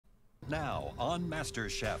Now on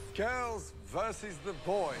MasterChef. Girls versus the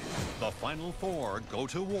boys. The final four go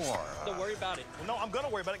to war. Don't worry about it. Well, no, I'm gonna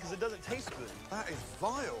worry about it because it doesn't taste good. That is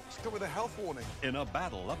vile. It's got with a health warning. In a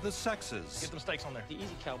battle of the sexes. Get them steaks on there. The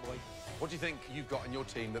easy, cowboy. What do you think you've got in your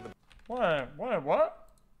team that the... Wait, what?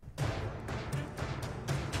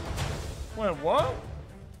 Wait, what?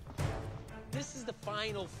 This is the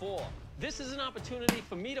final four. This is an opportunity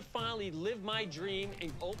for me to finally live my dream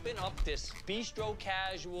and open up this bistro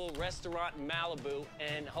casual restaurant in Malibu,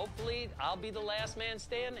 and hopefully I'll be the last man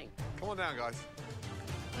standing. Come on down, guys.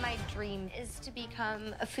 My dream is to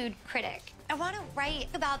become a food critic. I want to write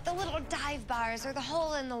about the little dive bars or the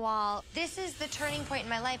hole in the wall. This is the turning point in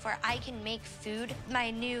my life where I can make food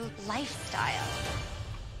my new lifestyle.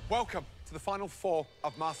 Welcome to the final four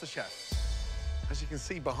of MasterChef. As you can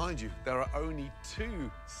see behind you, there are only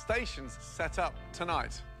 2 stations set up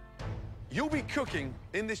tonight. You'll be cooking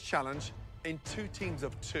in this challenge in 2 teams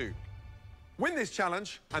of 2. Win this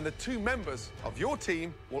challenge, and the 2 members of your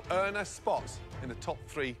team will earn a spot in the top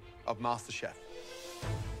 3 of MasterChef.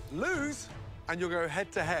 Lose, and you'll go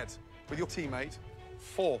head-to-head with your teammate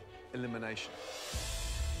for elimination.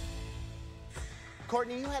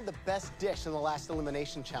 Courtney, you had the best dish in the last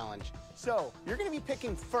elimination challenge. So you're gonna be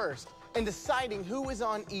picking first and deciding who is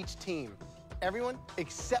on each team. Everyone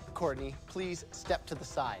except Courtney, please step to the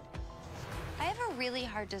side. I have a really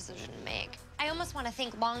hard decision to make. I almost want to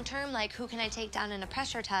think long-term, like who can I take down in a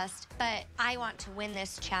pressure test, but I want to win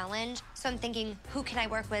this challenge, so I'm thinking who can I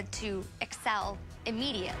work with to excel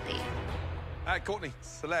immediately. Courtney,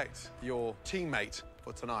 select your teammate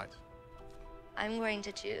for tonight. I'm going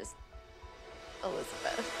to choose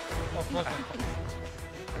Elizabeth.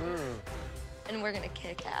 And we're gonna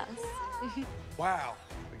kick ass. Wow.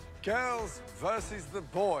 The girls versus the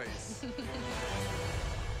boys.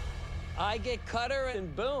 I get Cutter,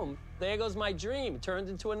 and boom, there goes my dream. It turned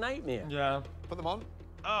into a nightmare. Yeah. Put them on.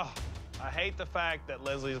 Oh, I hate the fact that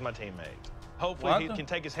Leslie is my teammate. Hopefully he can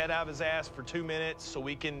take his head out of his ass for 2 minutes so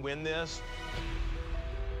we can win this.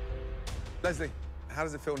 Leslie, how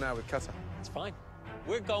does it feel now with Cutter? It's fine.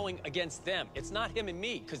 We're going against them. It's not him and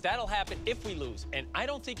me, because that'll happen if we lose. And I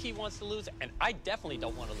don't think he wants to lose, and I definitely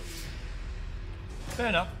don't want to lose. Fair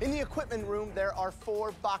enough. In the equipment room, there are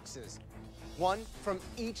 4 boxes. 1 from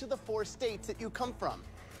each of the 4 states that you come from.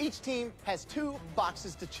 Each team has 2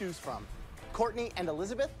 boxes to choose from. Courtney and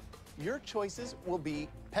Elizabeth, your choices will be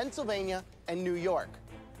Pennsylvania and New York.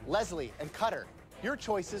 Leslie and Cutter, your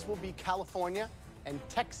choices will be California and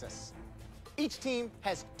Texas. Each team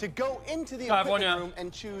has to go into the equipment room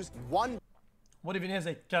and choose 1 What even is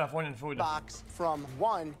a Californian food? box from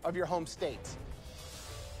 1 of your home states.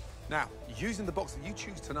 Now, using the box that you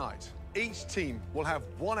choose tonight, each team will have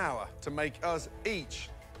 1 hour to make us each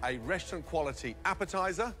a restaurant-quality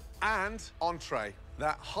appetizer and entree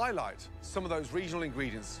that highlight some of those regional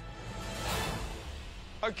ingredients.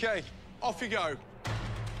 Okay, off you go.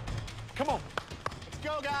 Come on. Let's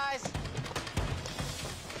go, guys.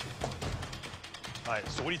 All right,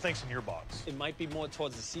 so what do you think's in your box? It might be more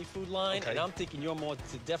towards the seafood line, and I'm thinking you're more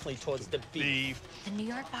definitely towards the beef. The New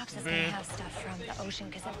York box is gonna have stuff from the ocean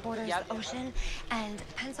because it borders the ocean, and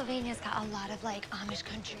Pennsylvania's got a lot of like Amish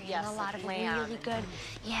country and a lot of really good,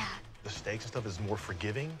 The steaks and stuff is more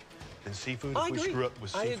forgiving than seafood. I If we agree. screw up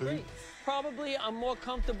with I seafood. agree. Probably I'm more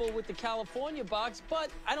comfortable with the California box,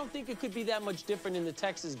 but I don't think it could be that much different in the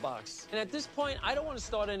Texas box. And at this point, I don't want to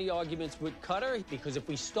start any arguments with Cutter, because if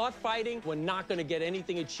we start fighting, we're not going to get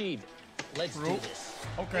anything achieved. Let's do this.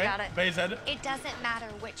 Okay. Got it. Base head. It doesn't matter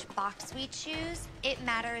which box we choose. It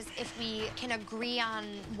matters if we can agree on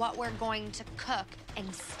what we're going to cook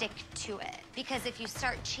and stick to it. Because if you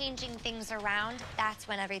start changing things around, that's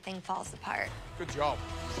when everything falls apart. Good job.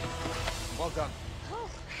 Well done.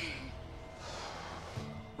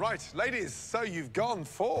 Right, ladies, so you've gone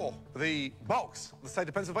for the box, the state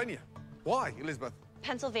of Pennsylvania. Why, Elizabeth?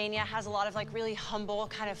 Pennsylvania has a lot of like really humble,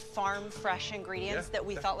 kind of farm fresh ingredients that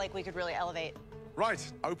we felt like we could really elevate. Right,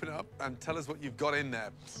 open it up and tell us what you've got in there.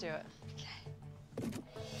 Let's do it.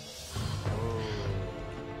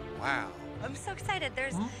 Wow. I'm so excited.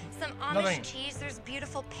 There's some Amish cheese, there's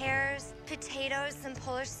beautiful pears, potatoes, some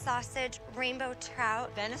Polish sausage, rainbow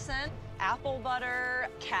trout. Venison, apple butter,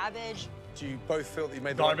 cabbage. Do you both feel that you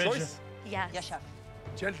made the right choice? Yes. Yes, chef.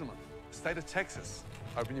 Gentlemen, state of Texas.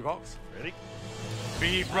 Open your box. Ready?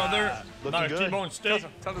 Beef, brother. Looking good. T-bone steak.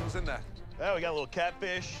 Tell us what's in there. Well, we got a little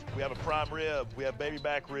catfish. We have a prime rib. We have baby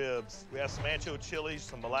back ribs. We have some ancho chilies,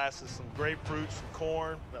 some molasses, some grapefruit, some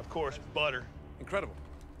corn, and of course, butter. Incredible.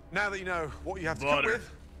 Now that you know what you have to cook with,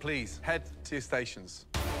 please head to your stations.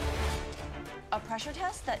 A pressure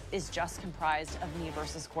test that is just comprised of me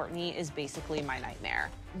versus Courtney is basically my nightmare.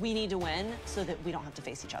 We need to win so that we don't have to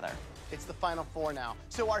face each other. It's the final four now,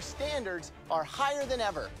 so our standards are higher than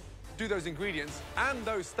ever. Do those ingredients and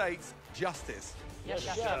those steaks justice. Yes,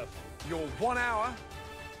 Chef. Your 1 hour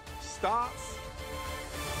starts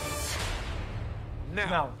now.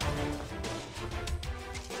 Now,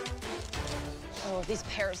 Oh, these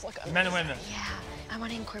pears look amazing. men win. Yeah, I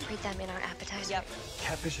want to incorporate them in our appetizer. Yep.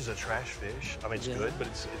 Catfish is a trash fish. I mean, it's good, but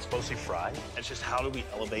it's mostly fried. It's just how do we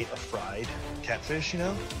elevate a fried catfish, you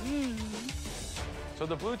know? So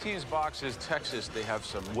the blue team's box is Texas. They have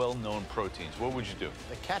some well-known proteins. What would you do?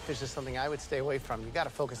 The catfish is something I would stay away from. You got to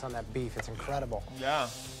focus on that beef. It's incredible. Yeah.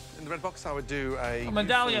 In the red box, I would do a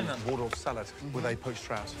medallion. Waldorf salad with a poached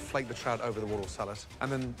trout. Flake the trout over the Waldorf salad.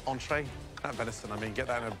 And then entree, that venison, I mean, get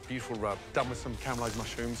that in a beautiful rub. Done with some caramelized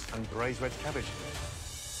mushrooms and braised red cabbage.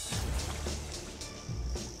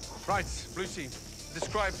 Right, blue team,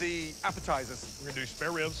 describe the appetizers. We're gonna do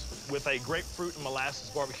spare ribs with a grapefruit and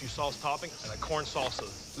molasses barbecue sauce topping and a corn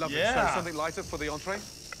salsa. Lovely. Yeah. So something lighter for the entree?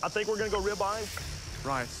 I think we're gonna go ribeye.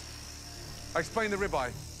 Right. Explain the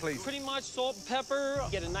ribeye, please. Pretty much salt and pepper,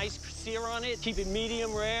 get a nice sear on it, keep it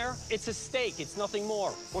medium rare. It's a steak, it's nothing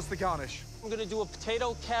more. What's the garnish? I'm gonna do a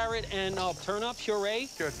potato, carrot, and turnip puree.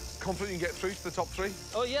 Good. Confident you can get through to the top three?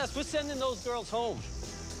 Oh yes, we're sending those girls home.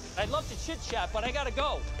 I'd love to chit chat, but I gotta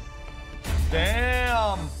go.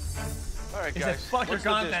 Damn. All right, He guys. said, "Fuck your what's the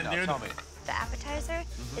dish content, now? dude." Tell me. The appetizer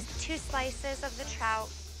is 2 slices of the trout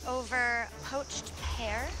over poached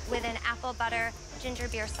pear with an apple butter ginger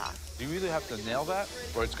beer sauce. Do you really have to nail that,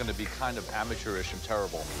 or it's going to be kind of amateurish and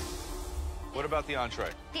terrible? What about the entree?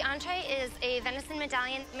 The entree is a venison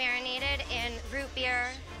medallion marinated in root beer.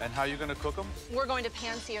 And how are you going to cook them? We're going to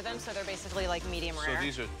pan sear them, so they're basically like medium So rare.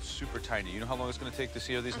 these are super tiny. You know how long it's going to take to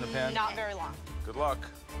sear these in the pan? Not very long. Good luck.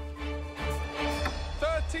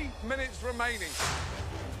 30 minutes remaining.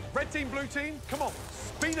 Red team, blue team, come on.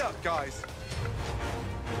 Speed up, guys.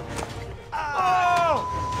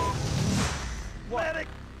 Oh! Medic!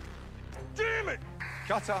 Damn it!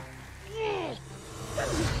 Cutter.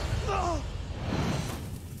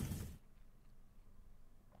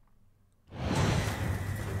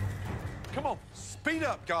 Come on, speed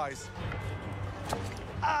up, guys.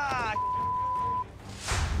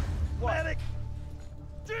 Medic!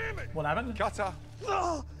 Damn it! What happened? Cutter.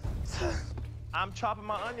 I'm chopping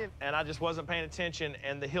my onion, and I just wasn't paying attention,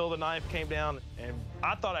 and the hill of the knife came down, and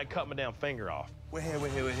I thought I'd cut my damn finger off. We're here, we're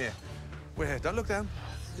here, we're here. We're here. Don't look down.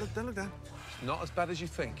 Don't look down. It's not as bad as you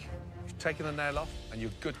think. You've taken a nail off, and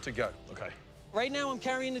you're good to go. Okay. Right now, I'm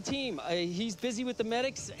carrying the team. He's busy with the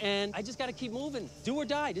medics, and I just gotta keep moving. Do or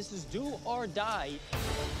die. This is do or die.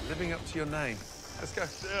 Living up to your name. Let's go.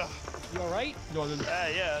 Ugh. You all right?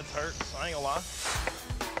 Yeah, it hurts. I ain't gonna lie.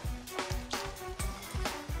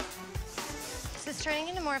 So it's turning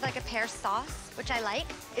into more of like a pear sauce, which I like.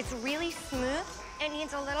 It's really smooth. It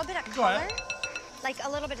needs a little bit of Go ahead. color, like a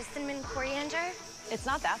little bit of cinnamon coriander. It's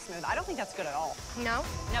not that smooth. I don't think that's good at all. No?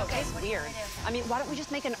 No, Okay, it's what do you weird. wanna do? I mean, why don't we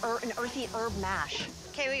just make an earthy herb mash?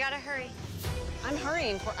 Okay, we gotta hurry. I'm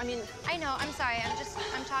hurrying. I mean, I know, I'm sorry.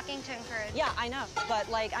 I'm talking to encourage. yeah, I know, but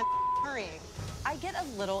like, I'm hurrying. I get a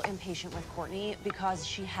little impatient with Courtney because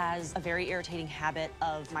she has a very irritating habit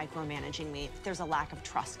of micromanaging me. There's a lack of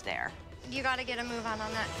trust there. You gotta get a move on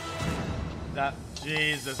that.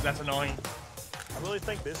 Jesus, that's annoying. I really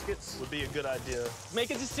think biscuits would be a good idea.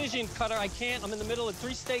 Make a decision, Cutter. I can't. I'm in the middle of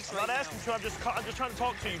 3 steaks I'm right not now. asking you. I'm just trying to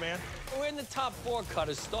talk to you, man. We're in the top 4,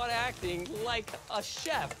 Cutter. Start acting like a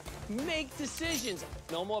chef. Make decisions.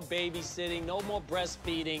 No more babysitting. No more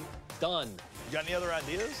breastfeeding. Done. You got any other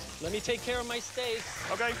ideas? Let me take care of my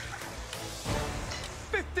steaks. Okay.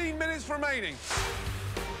 15 minutes remaining.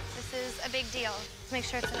 This is a big deal. Let's make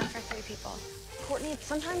sure it's enough for 3 people. Courtney,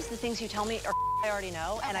 sometimes the things you tell me are I already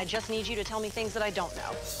know, and I just need you to tell me things that I don't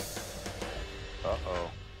know. Uh-oh.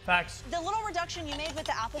 Facts. The little reduction you made with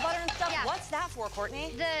the apple butter and stuff, Yeah. what's that for,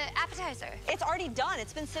 Courtney? The appetizer. It's already done.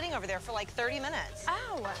 It's been sitting over there for like 30 minutes.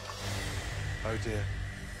 Oh. Oh, dear.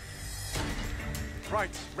 Right,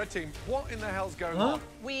 red team, what in the hell's going Huh? on?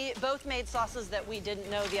 We both made sauces that we didn't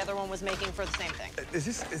know the other one was making for the same thing. Is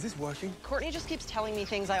this working? Courtney just keeps telling me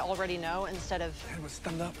things I already know instead of... Yeah, well,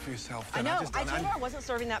 stand up for yourself. I then. know. just I don't told her I wasn't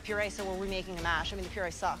serving that puree, so we're remaking a mash. I mean, the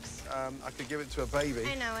puree sucks. I could give it to a baby.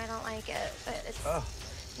 I know, I don't like it, but it's Ugh.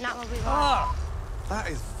 not what we want. Ah! That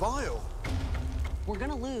is vile. We're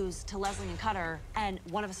gonna lose to Leslie and Cutter, and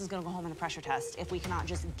one of us is gonna go home in a pressure test if we cannot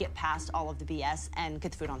just get past all of the BS and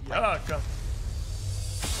get the food on the plate. Yuck.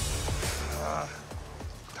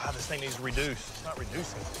 God, this thing needs reduced. It's not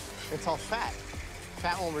reducing. It's all fat.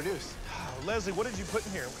 fat won't reduce. Leslie, what did you put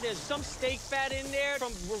in here? There's some steak fat in there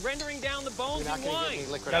from rendering down the bones You're not and gonna get wine. any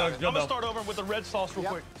liquid That out looks of good, it. I'm gonna though. start over with the red sauce real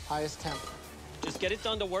Yep. quick. Highest temp. Just get it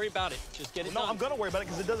done. Don't worry about it. Just get it No, done. I'm gonna worry about it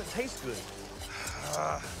because it doesn't taste good.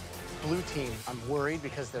 Blue team, I'm worried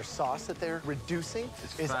because their sauce that they're reducing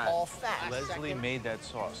is fat. all fat. Leslie made that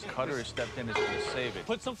sauce. Cutter has stepped in, is going to save it.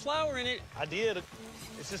 Put some flour in it. I did.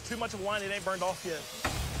 It's just too much of wine. It ain't burned off yet.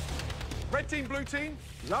 Red team, blue team,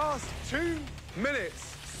 last 2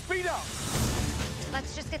 minutes. Speed up.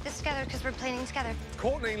 Let's just get this together because we're planning together.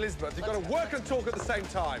 Courtney and Elizabeth, you've got to work and talk at the same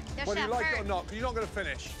time. Yes, Whether you Chef, like it hurry. or not, 'cause you're not going to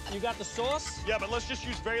finish. You got the sauce? Yeah, but let's just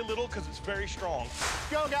use very little because it's very strong.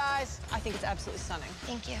 Go, guys. I think it's absolutely stunning.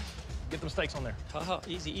 Thank you. Get them steaks on there. Haha,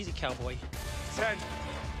 easy, easy, cowboy. 10,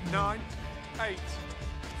 9, 8,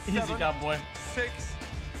 Easy, 7, cowboy. 6,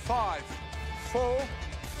 5, 4,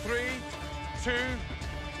 3, 2,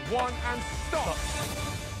 1, and stop.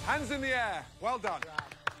 Hands in the air. Well done.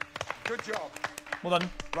 Good job. Well done.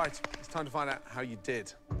 Right, it's time to find out how you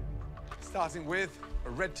did. Starting with a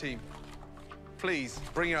red team. Please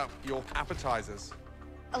bring up your appetizers.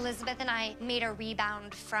 Elizabeth and I made a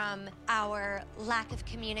rebound from our lack of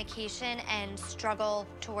communication and struggle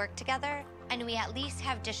to work together. And we at least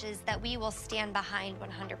have dishes that we will stand behind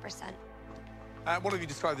 100%. What have you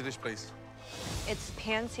described the dish, please? It's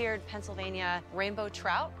pan-seared Pennsylvania rainbow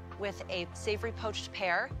trout with a savory poached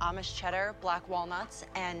pear, Amish cheddar, black walnuts,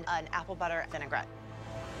 and an apple butter vinaigrette.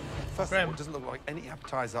 First of all, it doesn't look like any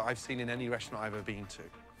appetizer I've seen in any restaurant I've ever been to.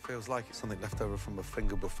 Feels like it's something left over from a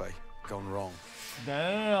finger buffet gone wrong.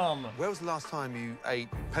 Damn. Where was the last time you ate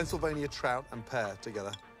Pennsylvania trout and pear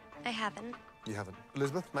together? I haven't. You haven't.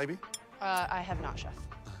 Elizabeth, maybe? I have not, Chef.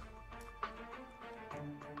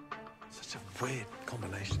 Such a weird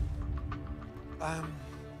combination.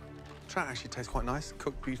 Trout actually tastes quite nice,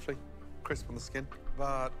 cooked beautifully, crisp on the skin.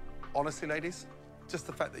 But honestly, ladies, just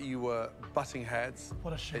the fact that you were butting heads,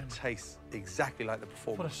 What a shame. it tastes exactly like the What a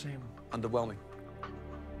performance. shame. Underwhelming.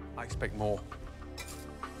 I expect more.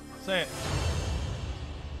 Say it.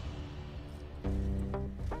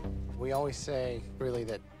 We always say, really,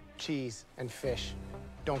 that cheese and fish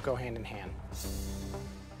don't go hand in hand.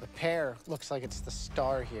 The pear looks like it's the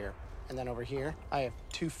star here. And then over here, I have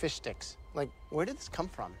 2 fish sticks. Like, where did this come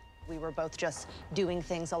from? We were both just doing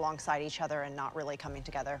things alongside each other and not really coming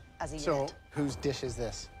together as a So, unit. whose dish is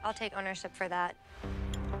this? I'll take ownership for that.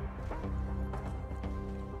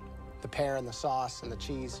 The pear and the sauce and the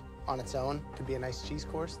cheese on its own could be a nice cheese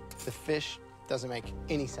course. The fish doesn't make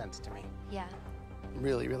any sense to me. Yeah. I'm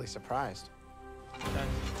really, really surprised.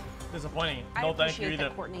 Disappointing. I No, thank you appreciate either.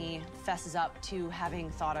 that Courtney fesses up to having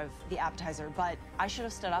thought of the appetizer, but I should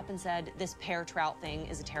have stood up and said, this pear trout thing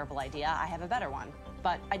is a terrible idea. I have a better one.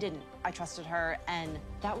 But I didn't. I trusted her, and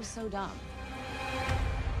that was so dumb.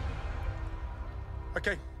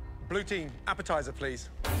 Okay, blue team, appetizer, please.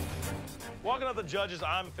 Walking up the judges,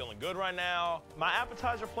 I'm feeling good right now. My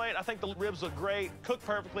appetizer plate, I think the ribs look great, cooked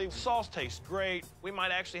perfectly, sauce tastes great. We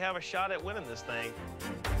might actually have a shot at winning this thing.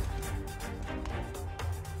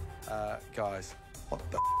 Guys, what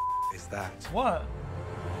the is that? What?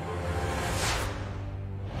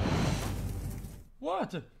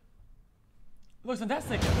 What? It looks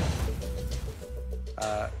fantastic.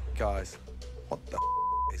 Guys, what the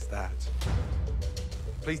is that?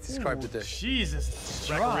 Please describe the dish. Jesus, it's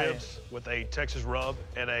Rack dry. ribs with a Texas rub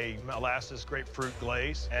and a molasses grapefruit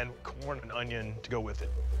glaze and corn and onion to go with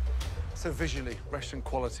it. So visually, restaurant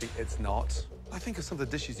quality, it's not. I think of some of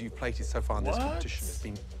the dishes you've plated so far in this What? competition. It's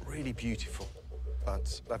been really beautiful.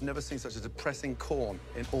 But I've never seen such a depressing corn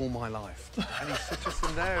in all my life. Any citrus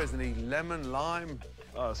in there? Isn't any lemon, lime?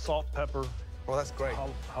 Salt, pepper, Well, that's great.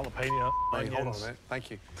 jalapeno, Hey, onions. hold on a minute.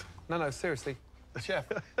 Thank you. No, seriously. Chef,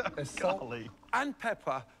 there's salt Golly. and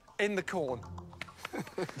pepper in the corn.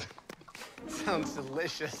 Sounds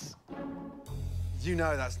delicious. You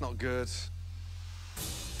know that's not good.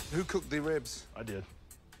 Who cooked the ribs? I did.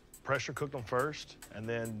 Pressure cooked them first and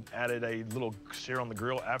then added a little sear on the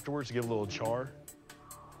grill afterwards to give a little char.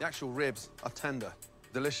 The actual ribs are tender,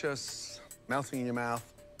 delicious, melting in your mouth,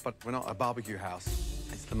 but we're not a barbecue house.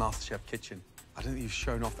 It's the MasterChef kitchen. I don't think you've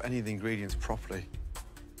shown off any of the ingredients properly.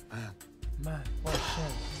 Man. Man, what a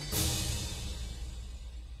shame.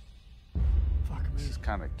 Fuck me. This is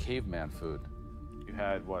kind of caveman food. You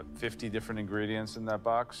had, what, 50 different ingredients in that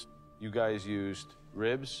box? You guys used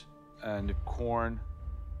ribs and corn.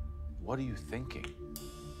 What are you thinking?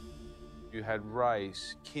 You had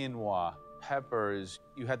rice, quinoa, peppers.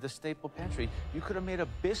 You had the staple pantry. You could have made a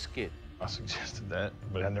biscuit. I suggested that,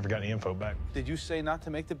 but I never got any info back. Did you say not to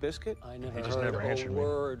make the biscuit? I never He just heard never a answered me.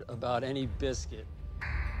 word about any biscuit.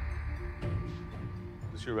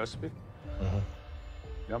 Is this your recipe?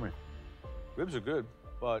 Yummy. Ribs are good,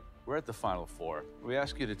 but we're at the final four. We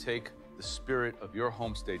ask you to take the spirit of your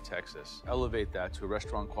home state, Texas, elevate that to a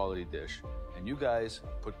restaurant quality dish, and you guys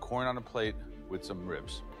put corn on a plate with some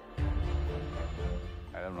ribs.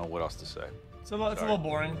 I don't know what else to say. It's a little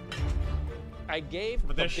boring. I gave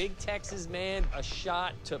the big Texas man a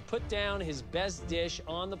shot to put down his best dish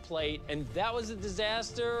on the plate, and that was a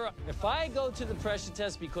disaster. If I go to the pressure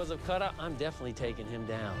test because of Cutter, I'm definitely taking him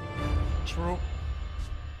down. True.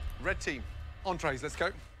 Red team, entrees, let's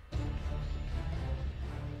go.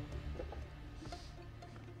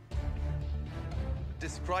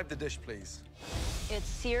 Describe the dish, please. It's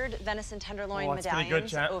seared venison tenderloin Oh, that's pretty good,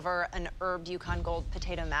 medallions chat. over an herbed Yukon Gold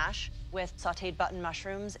potato mash with sauteed button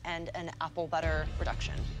mushrooms and an apple butter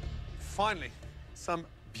reduction. Finally, some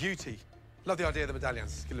beauty. Love the idea of the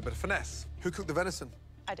medallions. Give it a bit of finesse. Who cooked the venison?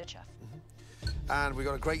 I did, chef. And we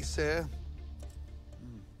got a great sear.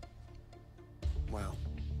 Wow.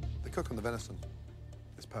 The cook on the venison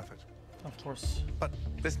is perfect. Of course. But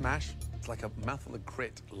this mash, it's like a mouthful of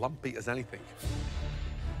grit, lumpy as anything.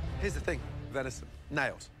 Here's the thing, venison,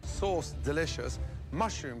 nailed. Sauce, delicious.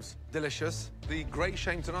 Mushrooms, delicious. The great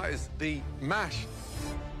shame tonight is the mash.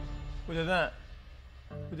 Who did that?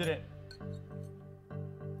 Who did it?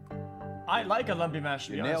 I like a lumpy mash,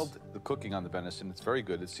 to be You honest. nailed the cooking on the venison. It's very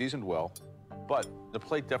good. It's seasoned well, but the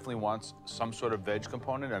plate definitely wants some sort of veg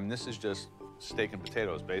component, and this is just steak and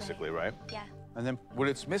potatoes, basically, right? Yeah. And then what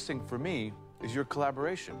it's missing for me is your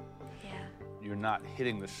collaboration. Yeah. You're not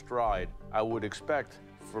hitting the stride I would expect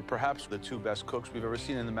for perhaps the two best cooks we've ever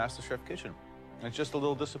seen in the MasterChef kitchen. And it's just a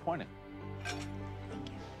little disappointing.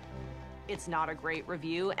 It's not a great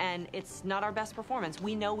review, and it's not our best performance.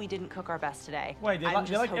 We know we didn't cook our best today. Wait, they I'm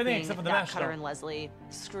just like everything hoping except for the that mash, Cutter though. and Leslie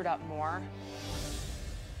screwed up more.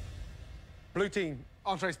 Blue team,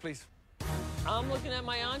 entrees, please. I'm looking at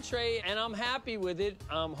my entree, and I'm happy with it.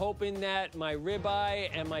 I'm hoping that my ribeye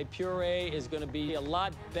and my puree is going to be a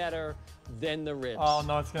lot better than the ribs. Oh,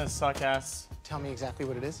 no, it's gonna suck ass. Tell me exactly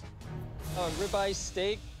what it is. Ribeye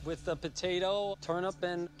steak with a potato, turnip,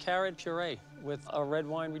 and carrot puree with a red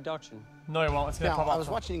wine reduction. No, it won't. It's gonna Now, pop I up. was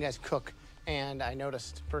watching you guys cook, and I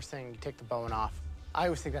noticed, first thing, you take the bone off. I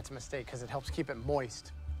always think that's a mistake because it helps keep it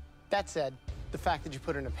moist. That said, the fact that you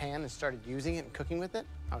put it in a pan and started using it and cooking with it,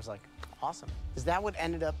 I was like, awesome. Is that what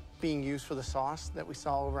ended up being used for the sauce that we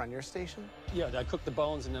saw over on your station? Yeah, I cooked the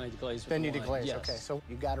bones and then I deglazed with Then the you wine. deglaze, Yes. okay. So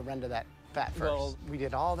you got to render that fat first. Well, we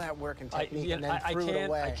did all that work and technique and then I threw it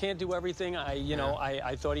away. I can't do everything.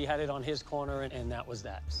 I thought he had it on his corner, and that was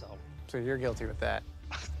that. So you're guilty with that.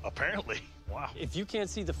 Apparently. Wow. If you can't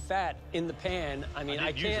see the fat in the pan, I mean, I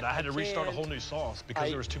didn't use it. I had to restart a whole new sauce because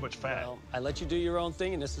there was too much fat. Well, I let you do your own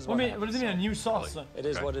thing, and this is What what does it mean, a new sauce? It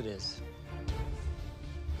is Okay. what it is.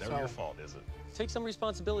 Never your fault, is it? Take some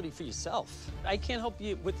responsibility for yourself. I can't help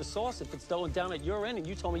you with the sauce if it's going down at your end, and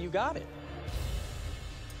you told me you got it.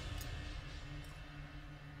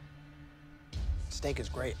 Steak is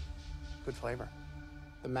great. Good flavor.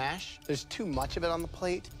 The mash, there's too much of it on the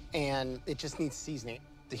plate, and it just needs seasoning.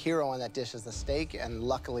 The hero on that dish is the steak, and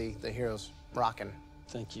luckily, the hero's rocking.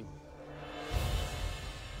 Thank you.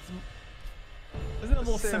 Isn't it a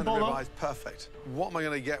little The sear on simple, the though? ribeye is perfect. What am I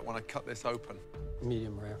going to get when I cut this open?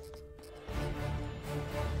 Medium rare.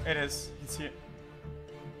 It is. You can see it.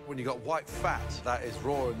 When you got white fat that is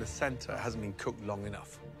raw in the center, it hasn't been cooked long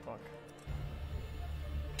enough. Fuck.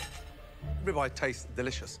 Ribeye tastes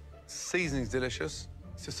delicious. Seasoning's delicious.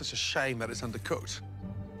 It's just such a shame that it's undercooked.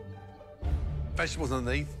 Vegetables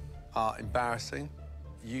underneath are embarrassing.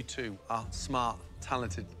 You two are smart,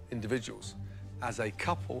 talented individuals. As a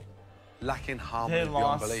couple, lacking harmony They beyond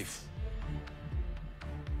lost. belief.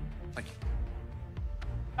 Thank you.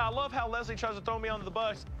 I love how Leslie tries to throw me under the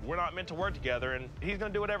bus. We're not meant to work together, and he's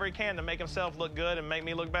going to do whatever he can to make himself look good and make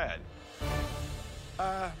me look bad.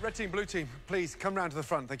 Red team, blue team, please come round to the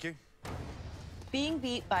front, thank you. Being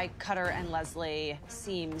beat by Cutter and Leslie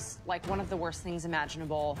seems like one of the worst things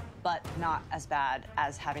imaginable, but not as bad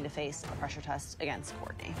as having to face a pressure test against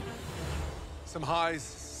Courtney. Some highs,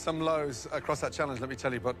 some lows across that challenge, let me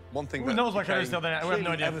tell you, but one thing Who that knows what Cutter's became still there? We have no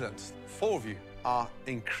clearly idea. evident, four of you are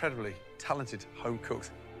incredibly talented home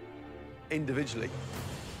cooks individually.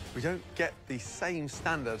 We don't get the same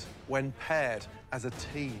standard when paired as a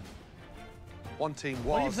team. One team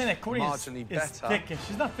What are you was saying that Courtney marginally is better. thick?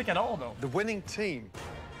 She's not thick at all, though. The winning team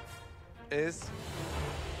is,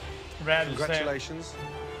 Red. congratulations,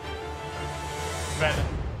 Red.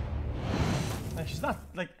 Like, she's not,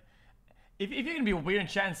 like... If you're gonna be weird and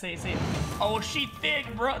chat and say, oh, she thick,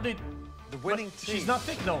 bro, dude. the winning team. She's not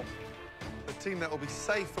thick, though. The team that will be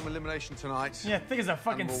safe from elimination tonight. Yeah, thick as a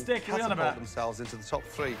fucking and will stick. What are you on catapult about? themselves into the top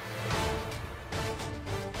three.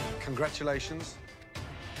 Congratulations.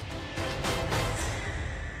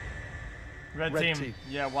 Red team.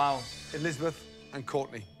 Yeah, wow. Elizabeth and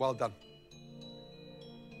Courtney, well done.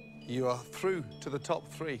 You are through to the top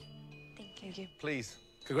 3. Thank you. Please,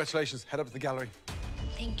 congratulations. Head up to the gallery.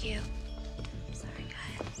 Thank you. Sorry,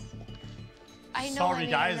 guys. I know Sorry, I made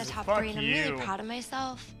it guys. in the top Fuck 3, and I'm you. really proud of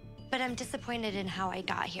myself. But I'm disappointed in how I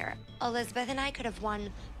got here. Elizabeth and I could have won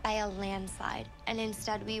by a landslide, and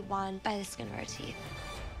instead we won by the skin of our teeth.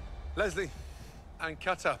 Leslie and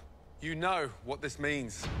Cutter, you know what this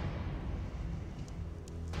means.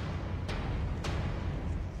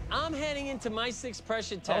 I'm heading into my 6th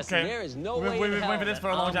pressure test, Okay. and there is no We've way been in hell waiting for this that for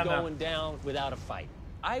a long I'm time now. going down without a fight.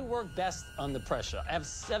 I work best under pressure. I have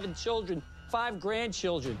 7 children, 5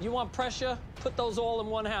 grandchildren. You want pressure? Put those all in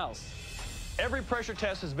one house. Every pressure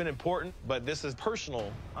test has been important, but this is personal.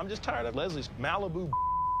 I'm just tired of Leslie's Malibu.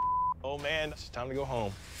 Oh, man, it's time to go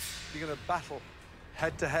home. You're going to battle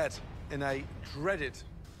head-to-head in a dreaded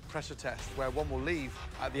pressure test where one will leave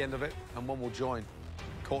at the end of it and one will join.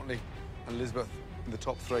 Courtney and Elizabeth in the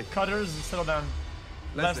top 3. Cutters, settle down.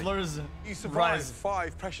 Leslie, Wrestlers, you survived rise.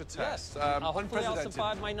 5 pressure tests. Yes. Hopefully I'll Unprecedented.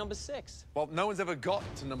 survive my number 6. Well, no one's ever got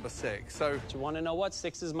to number 6, so... Do you want to know what?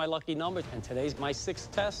 6 is my lucky number, and today's my 6th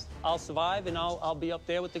test. I'll survive, and I'll be up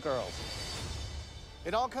there with the girls.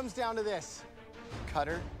 It all comes down to this.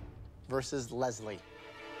 Cutter versus Leslie.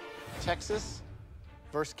 Texas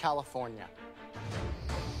versus California.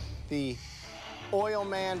 The oil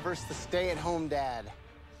man versus the stay-at-home dad.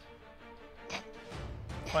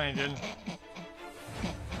 Funny, dude.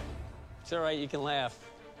 It's all right, you can laugh.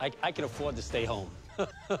 I can afford to stay home.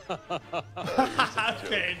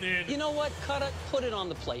 Okay, dude. You know what? Cut it, put it on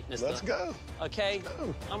the plate, mister. Let's go. Okay?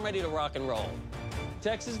 I'm ready to rock and roll.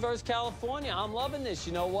 Texas versus California. I'm loving this.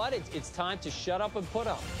 You know what? It's time to shut up and put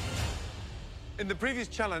up. In the previous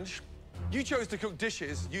challenge, you chose to cook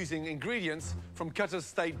dishes using ingredients from Cutter's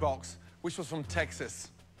state box, which was from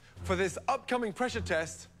Texas. For this upcoming pressure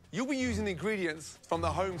test, you'll be using the ingredients from the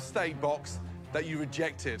home state box that you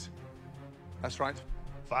rejected. That's right.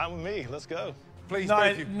 Fine with me. Let's go. Please, No,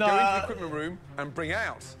 both of you, no. go into the equipment room and bring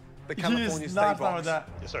out the California He's state not fine box. with that.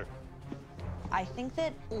 Yes, sir. I think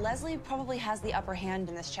that Leslie probably has the upper hand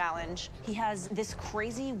in this challenge. He has this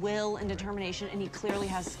crazy will and determination, and he clearly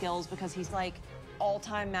has skills because he's like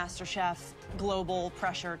all-time MasterChef global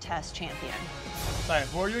pressure test champion. Sorry,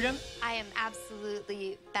 who are you again? I am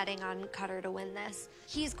absolutely betting on Cutter to win this.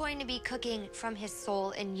 He's going to be cooking from his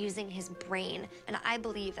soul and using his brain, and I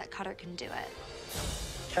believe that Cutter can do it.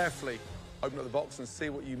 Carefully open up the box and see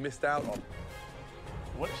what you missed out on.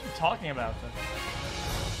 What is she talking about?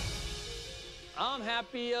 I'm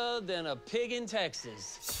happier than a pig in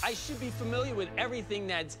Texas. I should be familiar with everything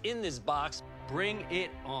that's in this box. Bring it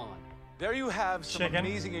on. There you have some Chicken.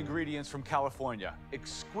 amazing ingredients from California.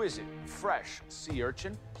 Exquisite, fresh sea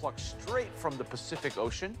urchin, plucked straight from the Pacific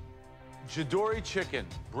Ocean. Jadori chicken,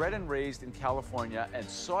 bred and raised in California and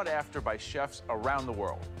sought after by chefs around the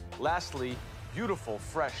world. Lastly, beautiful,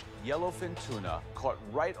 fresh yellowfin tuna caught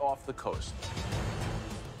right off the coast.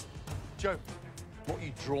 Joe, what are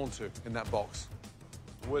you drawn to in that box?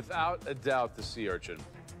 Without a doubt, the sea urchin.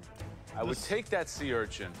 I would take that sea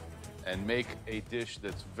urchin and make a dish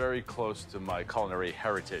that's very close to my culinary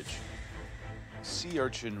heritage. Sea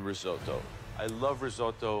urchin risotto. I love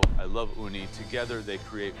risotto, I love uni. Together, they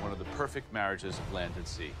create one of the perfect marriages of land and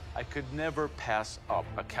sea. I could never pass up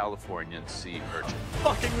a Californian sea urchin.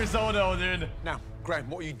 Fucking risotto, dude. Now, Graham,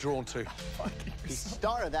 what are you drawn to? The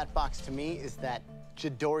star of that box to me is that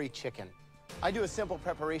Jadori chicken. I do a simple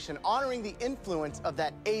preparation honoring the influence of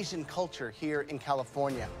that Asian culture here in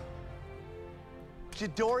California.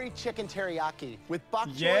 Jadori chicken teriyaki with bok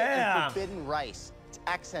choy Yeah. and forbidden rice. It's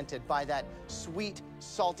accented by that sweet,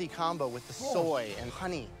 salty combo with the soy and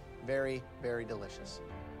honey. Very, very delicious.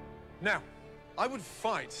 Now, I would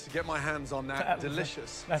fight to get my hands on that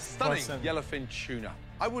delicious, that's stunning awesome. yellowfin tuna.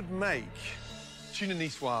 I would make tuna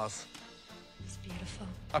niçoise, It's beautiful.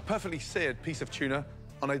 a perfectly seared piece of tuna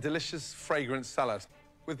on a delicious, fragrant salad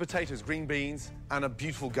with potatoes, green beans, and a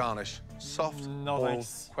beautiful garnish. Soft, No boiled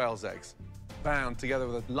thanks. quail's eggs, bound together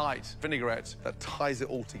with a light vinaigrette that ties it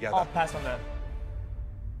all together. I'll pass on that.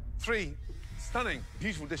 3 stunning,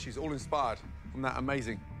 beautiful dishes, all inspired from that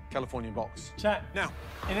amazing Californian box. Chat. Now,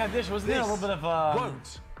 In that dish, wasn't there a this little bit of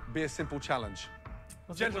won't be a simple challenge.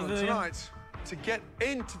 Gentlemen, was it? tonight, to get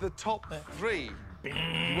into the top 3,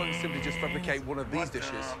 you won't simply just replicate one of these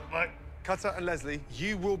dishes. Cutter and Leslie,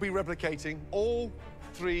 you will be replicating all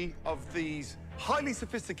 3 of these highly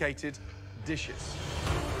sophisticated dishes.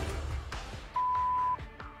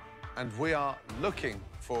 And we are looking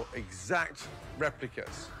for exact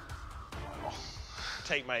replicas.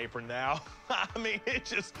 take my apron now. I mean, it's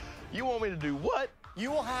just, you want me to do what?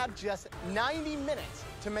 You will have just 90 minutes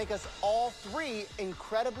to make us all 3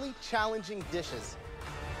 incredibly challenging dishes.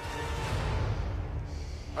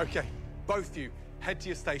 Okay, both of you, head to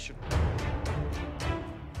your station.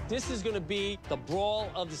 This is gonna be the brawl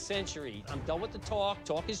of the century. I'm done with the talk.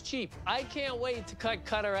 Talk is cheap. I can't wait to cut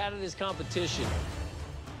Cutter out of this competition.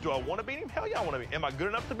 Do I want to beat him? Hell yeah, I want to beat him. Am I good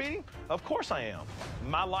enough to beat him? Of course I am.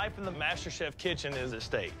 My life in the MasterChef kitchen is at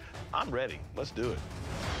stake. I'm ready. Let's do it.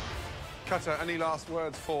 Cutter, any last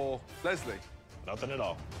words for Leslie? Nothing at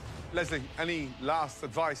all. Leslie, any last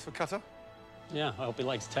advice for Cutter? Yeah, I hope he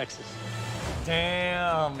likes Texas.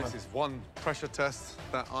 Damn. This is one pressure test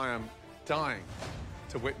that I am dying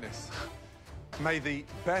to witness. May the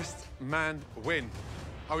best man win.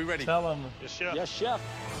 Are we ready? Tell him. Yes, chef. Yes, chef.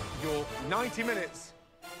 Your 90 minutes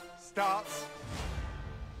starts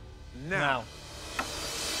now.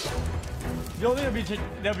 The only thing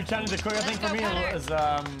that'll be challenging the cook, I think, for me is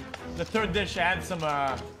the third dish. Add some.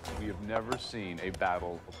 We have never seen a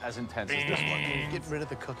battle as intense as this one. Get rid of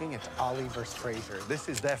the cooking. It's Ollie versus Fraser. This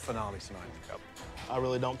is their finale tonight. Yep. I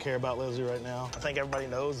really don't care about Leslie right now. I think everybody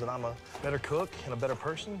knows that I'm a better cook and a better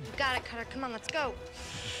person. Got it, Cutter. Come on, let's go.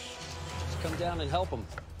 Just come down and help him.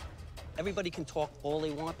 Everybody can talk all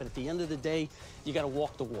they want, but at the end of the day, you gotta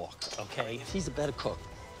walk the walk, okay? He's a better cook.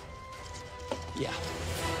 Yeah.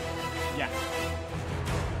 Yeah.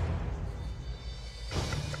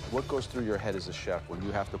 What goes through your head as a chef when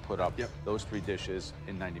you have to put up Yep. those 3 dishes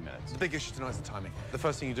in 90 minutes? The big issue tonight is the timing. The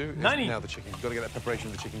first thing you do is 90. nail the chicken. You've got to get that preparation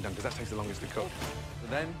of the chicken done because that takes the longest to cook.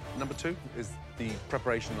 Then, number 2 is the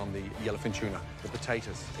preparation on the yellowfin tuna, the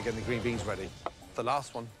potatoes, and getting the green beans ready. The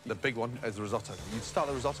last one, the big one, is the risotto. You start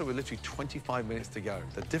the risotto with literally 25 minutes to go.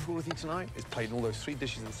 The difficulty tonight is plating all those 3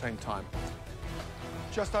 dishes at the same time.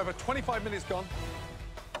 Just over 25 minutes gone.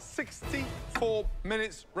 64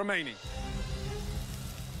 minutes remaining.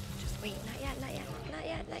 Just wait. Not yet, not yet, not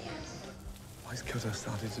yet, not yet. Why is Cutter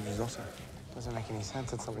started to risotto? Doesn't make any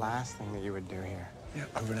sense. It's the last thing that you would do here. Yeah,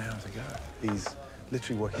 over an hour to go. He's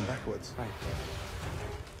literally working backwards. Right.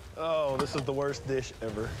 Oh, this is the worst dish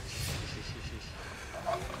ever.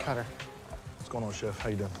 Cutter. What's going on, chef? How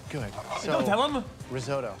you doing? Good. Don't tell him.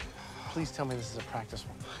 Risotto. Please tell me this is a practice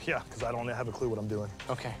one. Yeah, because I don't have a clue what I'm doing.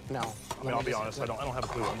 Okay, no. I mean, I'll be honest, I don't have a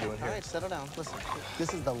clue what I'm doing All here. right, settle down. Listen,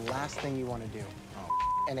 this is the last thing you want to do.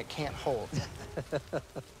 And it can't hold.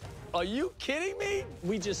 Are you kidding me?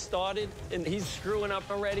 We just started, and he's screwing up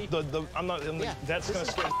already. Yeah, That's going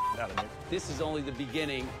to scare the out of me. This is only the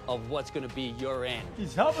beginning of what's gonna be your end.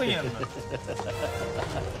 He's helping him.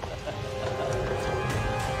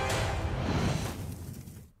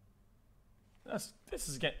 This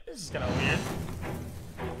is kind of weird.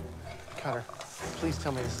 Cutter, please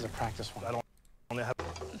tell me this is a practice one. I don't have...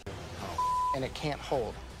 And it can't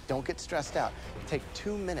hold. Don't get stressed out. Take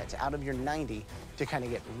 2 minutes out of your 90 to kind of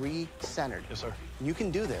get re-centered. Yes, sir. You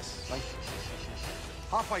can do this. Like,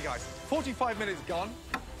 Halfway, guys. 45 minutes gone.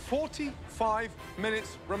 45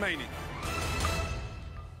 minutes remaining.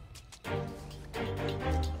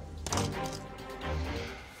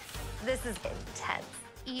 This is intense.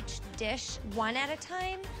 Each dish, 1 at a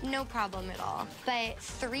time, no problem at all. But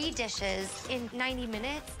 3 dishes in 90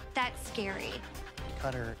 minutes, that's scary.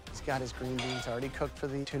 Cutter, he's got his green beans already cooked for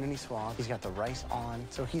the tuna niçoise. He's got the rice on,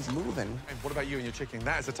 so he's moving. And what about you and your chicken?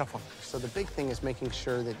 That is a tough one. So the big thing is making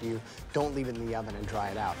sure that you don't leave it in the oven and dry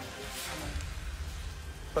it out.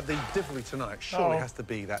 But the difficulty tonight surely has to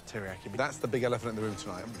be that teriyaki. That's the big elephant in the room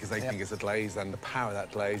tonight because they think it's a glaze, and the power of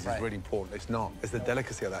that glaze is really important. It's not. It's the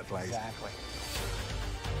delicacy of that glaze. Exactly.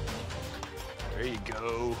 There you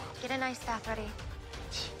go. Get a nice bath ready.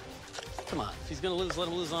 Come on, if he's gonna lose, let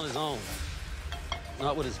him lose on his own.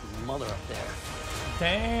 Not with his mother up there.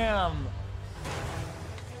 Damn.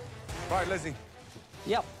 Right, Leslie,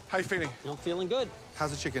 Yep, how you feeling? I'm feeling good. How's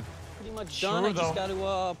the chicken? Pretty much Sure, done. I just though.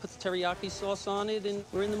 got to put the teriyaki sauce on it, and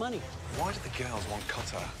we're in the money. Why did the girls want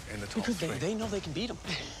Cutter in the top Because 3? they know they can beat him.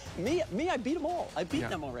 me, I beat them all. I beat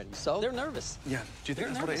them already, so they're nervous. Yeah. Do you think They're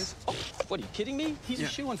that's nervous. what it is? Oh, what, are you kidding me? He's Yeah. a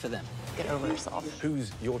shoo-in for them. Get over yourself.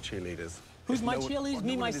 Who's your cheerleaders? Who's my No one- cheerleaders? well,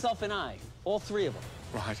 Me, no one is- myself, and I. All 3 of them.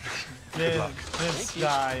 Right. This, luck. this Thank you.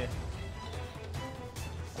 guy.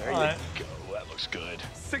 There All right. you go. That looks good.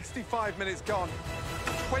 65 minutes gone.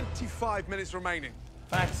 25 minutes remaining.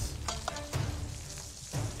 Facts.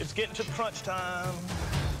 It's getting to crunch time.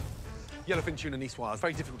 Yellowfin tuna niçoise,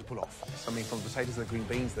 very difficult to pull off. I mean, from the potatoes, the green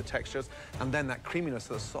beans, the textures, and then that creaminess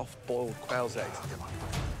of the soft boiled quail's eggs.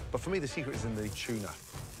 But for me, the secret is in the tuna.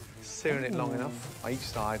 Searing it long enough on each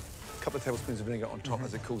side, A couple of tablespoons of vinegar on top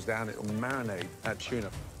as it cools down. It will marinate that tuna.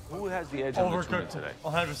 Who has the edge on the tuna Overcooked today?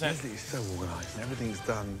 100%. Leslie is so organised, and everything's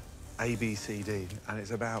done A, B, C, D, and it's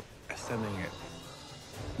about assembling it.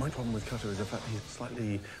 My problem with Cutter is the fact he's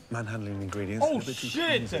slightly manhandling the ingredients. Oh, a bit too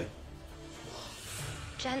shit! clumsy.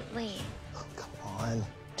 Gently. Oh, come on.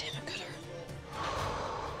 Damn it, Cutter.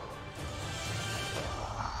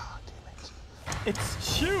 Ah, damn it.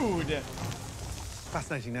 It's chewed.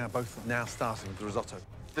 Fascinating now, both now starting with the risotto.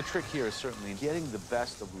 The trick here is certainly getting the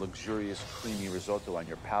best of luxurious, creamy risotto on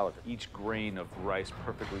your palate. Each grain of rice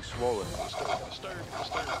perfectly swollen.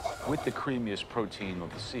 With the creamiest protein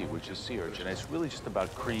of the sea, which is sea urchin. It's really just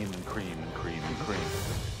about cream and cream and cream and cream.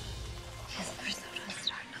 His risotto's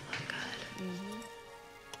starting to look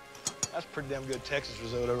good. That's pretty damn good Texas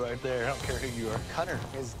risotto right there. I don't care who you are. Cutter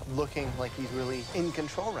is looking like he's really in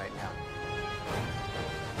control right now.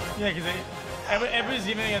 Yeah, because everybody's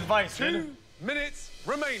giving advice, 2 dude. minutes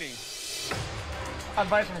remaining.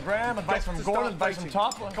 Advice from Graham, advice Got from to Gordon, start advice from waiting.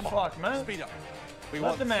 Top. What the Come on, fuck, man? Speed up. We Let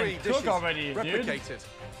want the man 3 cook dishes already, dude. replicated.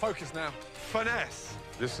 Focus now. Finesse.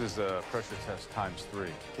 This is a pressure test ×3.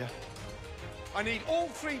 Yeah. I need all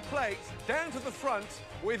 3 plates down to the front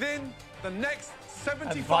within the next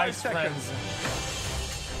 75 Advice, seconds.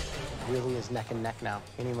 friends. Really is neck and neck now.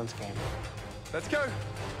 Anyone's game. Let's go.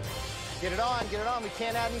 Get it on, get it on. We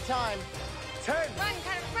can't add any time. 10. Run,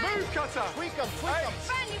 Cutter, run. Move, Cutter. Tweak them, tweak 8, them.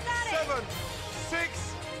 Run, you got it. 7,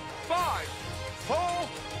 6, 5, 4,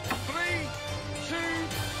 3, 2,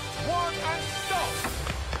 1, and stop.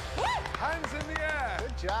 Woo! Hands in the air.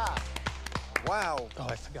 Good job. Wow. Oh,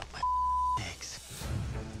 I forgot my eggs.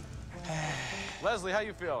 Leslie, how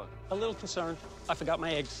you feeling? A little concerned. I forgot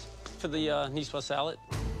my eggs for the Niçoise salad.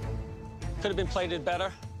 Could have been plated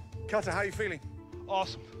better. Cutter, how are you feeling?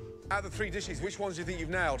 Awesome. Out of the 3 dishes, which ones do you think you've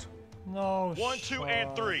nailed? No 1, 2, and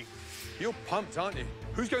shot. 3. You're pumped, aren't you?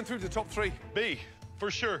 Who's going through the top 3? B, for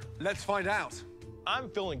sure. Let's find out. I'm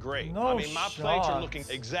feeling great. No I mean, my plates are shots. looking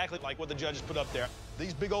exactly like what the judges put up there.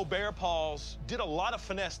 These big old bear paws did a lot of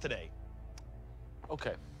finesse today.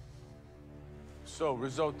 Okay. So,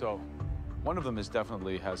 risotto. One of them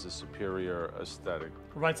definitely has a superior aesthetic.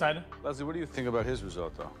 Right side. Leslie, what do you think about his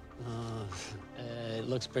risotto? It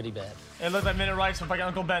looks pretty bad. It looks like mini rice from fucking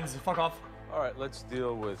Uncle Ben's. Fuck off. All right, let's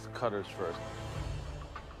deal with Cutter's first.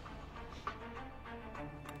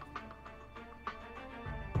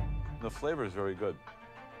 The flavor is very good.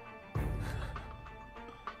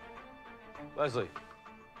 Leslie.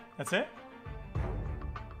 That's it?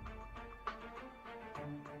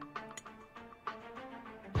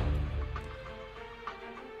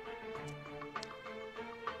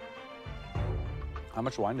 How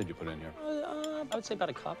much wine did you put in here? I would say about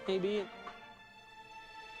a cup, maybe.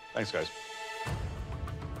 Thanks, guys.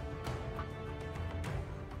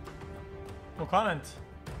 No comment.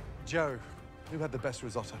 Joe, who had the best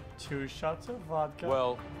risotto? 2 shots of vodka.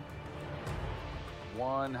 Well,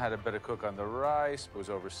 one had a better cook on the rice, but was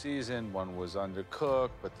over-seasoned. One was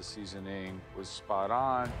undercooked, but the seasoning was spot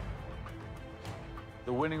on.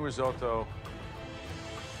 The winning risotto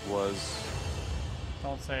was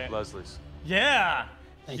Don't say it. Leslie's. Yeah.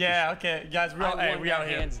 Thank yeah. you. Okay, guys. I Hey, won we that out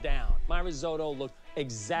here. hands down. My risotto looked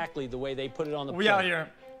exactly the way they put it on the We plate. out here.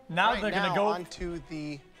 Now Right they're now, gonna go. on to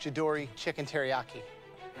the Jidori chicken teriyaki.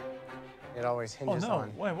 It always hinges no.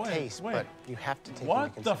 on Wait, taste, wait. but you have to take What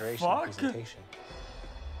into the consideration fuck? presentation.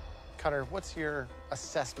 Cutter, what's your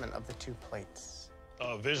assessment of the 2 plates?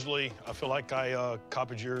 Visually, I feel like I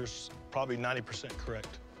copied yours, probably 90%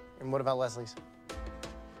 correct. And what about Leslie's?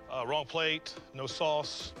 Wrong plate, no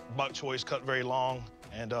sauce, bok choi's cut very long,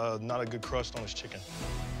 and not a good crust on his chicken.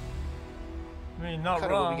 I mean, not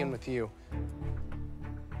Cutter, wrong. we'll begin with you.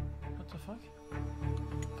 What the fuck?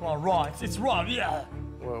 Come on, raw. It's raw. Yeah.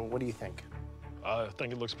 Well, what do you think? I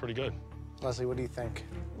think it looks pretty good. Leslie, what do you think?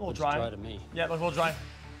 A little Looks dry. dry to me. Yeah, look a little dry.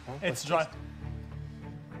 Well, It's let's dry. taste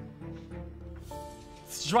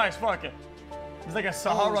It's dry as fuck. It's like a How long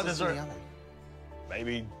Sahara was this in dessert. the oven?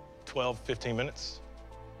 Maybe 12, 15 minutes.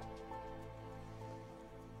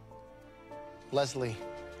 Leslie,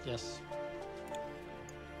 Yes.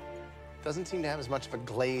 doesn't seem to have as much of a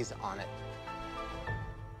glaze on it.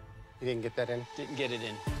 You didn't get that in? Didn't get it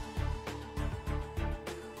in.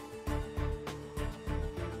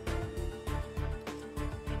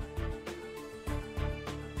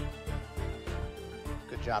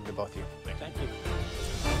 Good job to both of you. Thank you.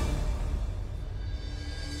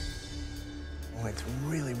 Oh, it's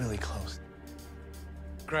really, really close.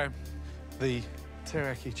 Graham, the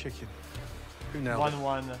teriyaki chicken. Who nailed it?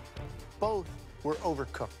 1-1. Both were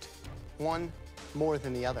overcooked, one more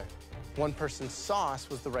than the other. One person's sauce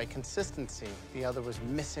was the right consistency, the other was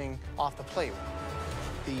missing off the plate.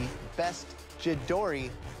 The best Jidori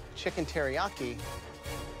chicken teriyaki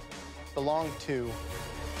belong to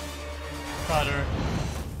Cutter.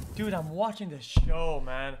 Dude, I'm watching this show,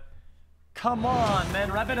 man. Come on,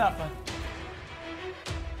 man, wrap it up.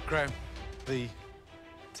 Graham, the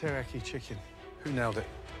teriyaki chicken. Who nailed it?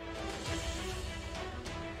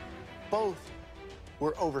 both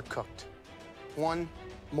were overcooked, one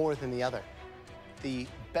more than the other. The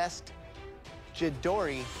best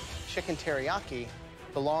Jidori chicken teriyaki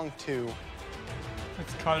belonged to...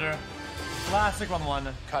 It's Cutter. Classic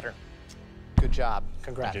 1-1. Cutter. Good job.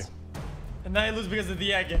 Congrats. And now you lose because of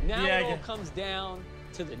the egg. Now the egg. it all comes down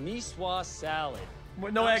to the niçoise salad.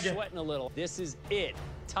 No I'm egg. sweating a little. This is it.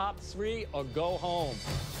 Top 3 or go home.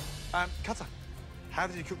 Cutter, how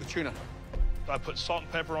did you cook the tuna? I put salt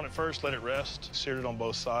and pepper on it first, let it rest, seared it on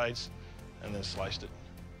both sides, and then sliced it.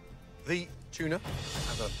 The tuna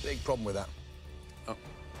has a big problem with that. Oh,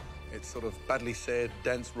 it's sort of badly seared,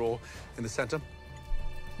 dense, raw in the center.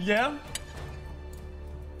 Yeah?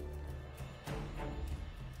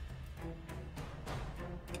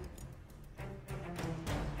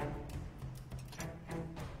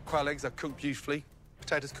 Quail eggs are cooked beautifully.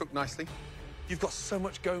 Potatoes cooked nicely. You've got so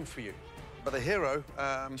much going for you. But the hero,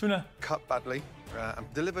 Tuna. cut badly,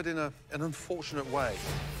 and delivered in an unfortunate way.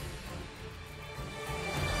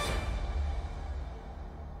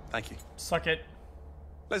 Thank you. Suck it.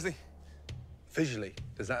 Leslie, visually,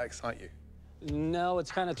 does that excite you? No,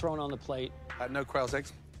 it's kind of thrown on the plate. No quail's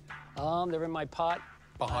eggs? They're in my pot.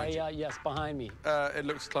 Behind you? Yes, behind me. It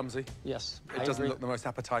looks clumsy. Yes, It doesn't look the most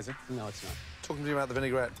appetizing. No, it's not. Talking to me about the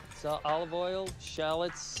vinaigrette. So olive oil,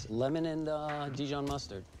 shallots, lemon, and Dijon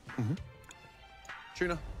mustard. Mm-hmm.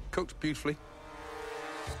 Tuna, cooked beautifully.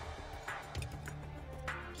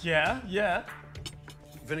 Yeah, yeah.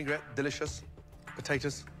 Vinaigrette, delicious.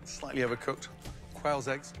 Potatoes, slightly overcooked. Quail's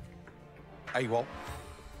eggs, AWOL.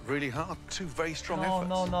 Really hard. Two very strong efforts.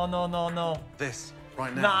 No. This,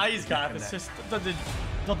 right now. Nah, he's got it. It's just...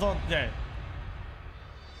 Don't, yeah.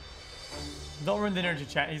 Don't ruin the energy,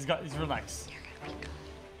 chat. He's relaxed.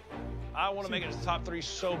 I want to make it to the top 3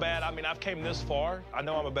 so bad. I mean, I've came this far. I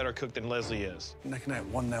know I'm a better cook than Leslie is. Neck and neck,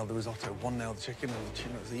 1-0 the risotto, 1-0 the chicken, and the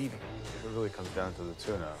tuna is even. It really comes down to the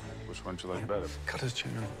tuna. Which one do you like better? Cutter's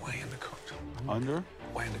tuna, way undercooked. Under?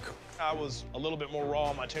 Way undercooked. I was a little bit more raw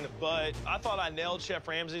on my tuna, but I thought I nailed Chef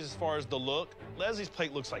Ramsay's as far as the look. Leslie's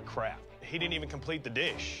plate looks like crap. He didn't even complete the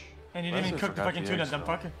dish. And he didn't even cook the fucking tuna, dumb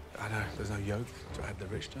fucker. I know, there's no yolk to add the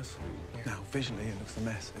richness. Now, visually, it looks a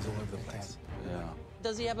mess. It's all over the place. Yeah.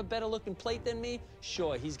 Does he have a better looking plate than me?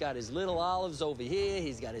 Sure, he's got his little olives over here.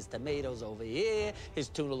 He's got his tomatoes over here. His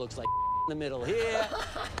tuna looks like in the middle here.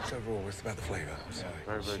 So overall, it's about the flavor. I'm sorry.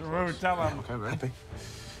 Very, very Sure, tell him. Okay, ready? Happy?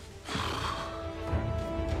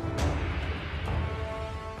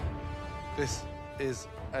 This is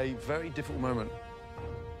a very difficult moment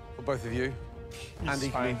for both of you and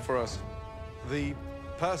equally for us. The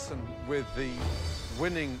person with the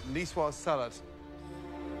winning niçoise salad,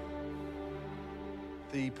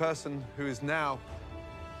 the person who is now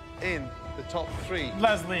in the top 3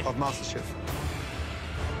 Leslie. of MasterChef.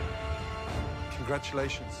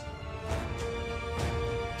 Congratulations.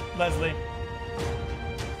 Leslie.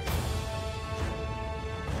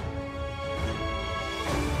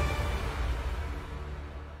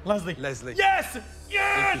 Leslie. Leslie. Yes! Thank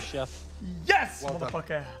Yes! you, Chef. Yes, Well done.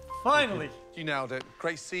 motherfucker. Finally. You nailed it.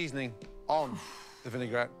 Great seasoning on the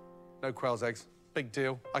vinaigrette. No quail's eggs. Big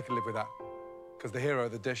deal. I can live with that. Because the hero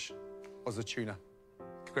of the dish was the tuna.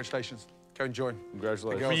 Congratulations. Go and join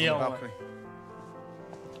Congratulations. the girls Real. on the balcony.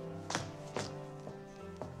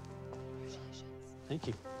 Thank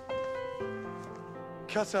you.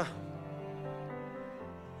 Cutter,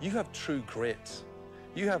 you have true grit.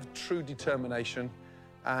 You have true determination.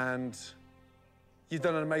 And you've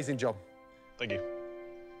done an amazing job. Thank you.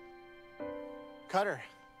 Cutter,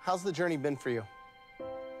 how's the journey been for you?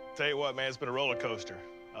 Tell you what, man, it's been a roller coaster.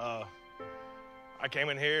 I came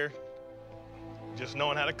in here just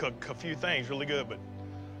knowing how to cook a few things really good, but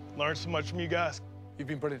learned so much from you guys. You've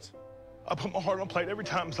been brilliant. I put my heart on a plate every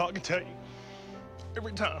time, so I can tell you.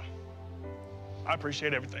 Every time. I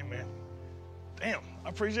appreciate everything, man. Damn, I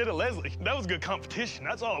appreciated Leslie. That was good competition.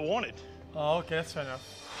 That's all I wanted. Oh, okay, that's fair enough.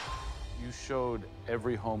 You showed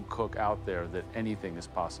every home cook out there that anything is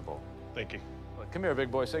possible. Thank you. Come here,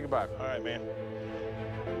 big boy. Say goodbye. All right, man.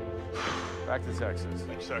 Back to Texas.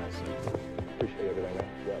 Thank you, sir. Appreciate everything, man.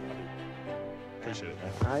 Yeah. Appreciate it,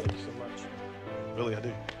 man. All right. Thank you so much. Really, I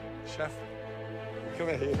do. Chef, come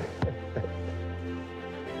here.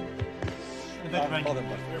 Thank you, Well done,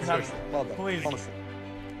 man. buddy. Seriously. Well done. Please. Honestly.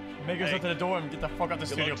 Make yourself Hey. to the door and get the fuck out the Good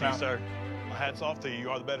studio, luck to you, pal. sir. My hat's off to you. You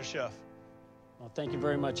are the better chef. Well, thank you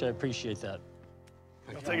very much. I appreciate that.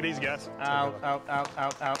 Take it easy, guys. Out.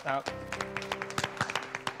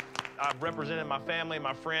 I've represented my family,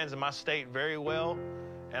 my friends, and my state very well,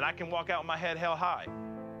 and I can walk out with my head held high.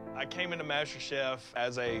 I came into MasterChef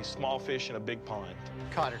as a small fish in a big pond.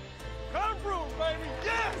 Cutter. Cutter brew, baby,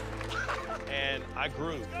 yes! And I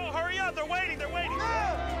grew. Oh, hurry up, they're waiting.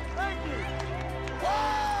 Yeah, thank you.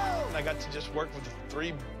 Woo! I got to just work with the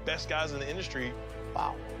 3 best guys in the industry.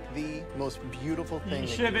 Wow. The most beautiful thing You that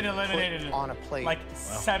should have been you put eliminated on a plate. like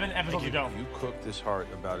 7 episodes ago. You cooked this heart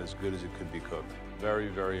about as good as it could be cooked. Very,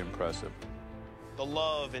 very impressive. The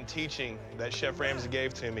love and teaching that Chef Ramsay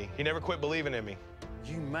gave to me. He never quit believing in me.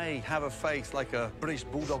 You may have a face like a British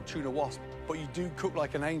Bulldog tuna wasp, but you do cook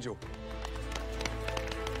like an angel.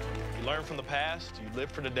 You learn from the past, you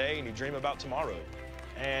live for today, and you dream about tomorrow.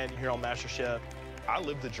 And here on MasterChef, I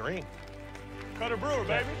live the dream. Cutter brewer,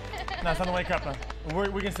 baby. No, it's time to wake up now.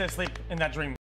 We can stay asleep in that dream.